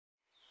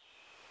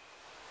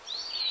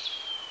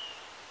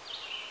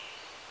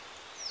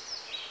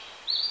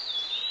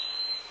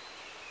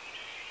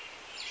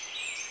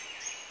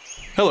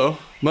Hello,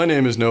 my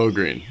name is Noah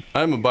Green.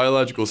 I'm a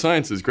biological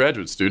sciences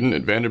graduate student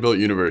at Vanderbilt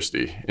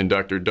University in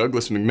Dr.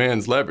 Douglas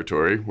McMahon's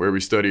laboratory, where we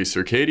study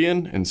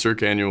circadian and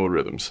circannual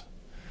rhythms.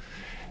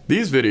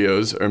 These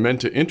videos are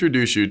meant to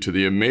introduce you to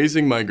the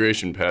amazing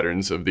migration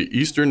patterns of the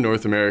eastern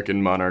North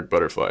American monarch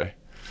butterfly.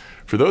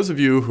 For those of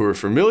you who are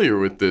familiar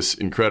with this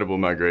incredible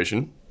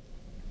migration,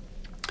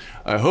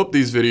 I hope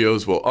these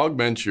videos will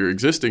augment your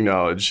existing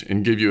knowledge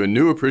and give you a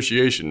new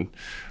appreciation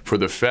for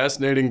the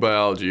fascinating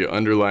biology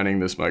underlying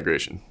this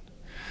migration.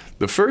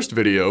 The first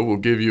video will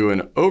give you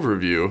an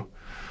overview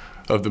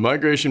of the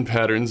migration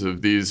patterns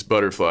of these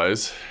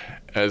butterflies,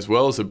 as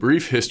well as a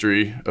brief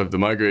history of the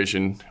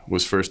migration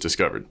was first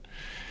discovered.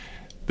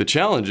 The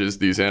challenges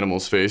these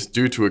animals face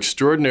due to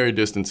extraordinary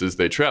distances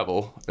they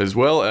travel, as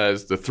well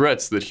as the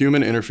threats that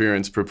human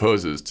interference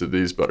proposes to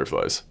these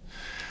butterflies.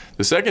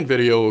 The second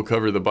video will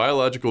cover the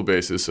biological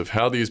basis of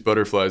how these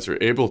butterflies are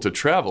able to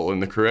travel in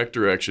the correct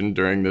direction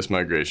during this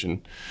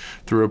migration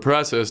through a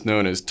process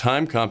known as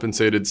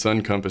time-compensated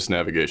sun compass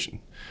navigation.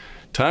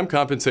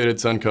 Time-compensated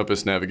sun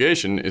compass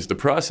navigation is the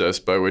process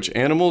by which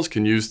animals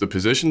can use the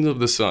positions of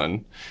the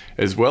sun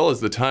as well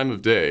as the time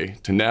of day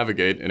to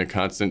navigate in a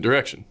constant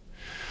direction.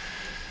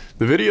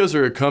 The videos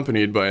are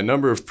accompanied by a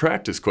number of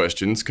practice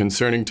questions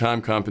concerning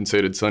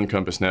time-compensated sun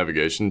compass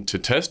navigation to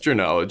test your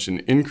knowledge and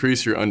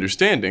increase your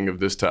understanding of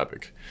this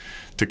topic.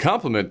 To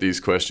complement these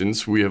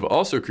questions, we have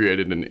also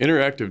created an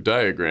interactive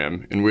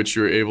diagram in which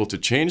you are able to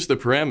change the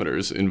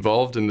parameters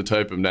involved in the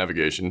type of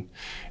navigation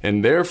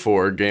and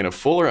therefore gain a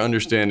fuller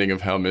understanding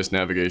of how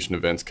misnavigation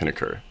events can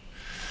occur.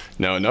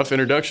 Now, enough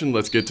introduction,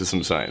 let's get to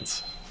some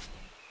science.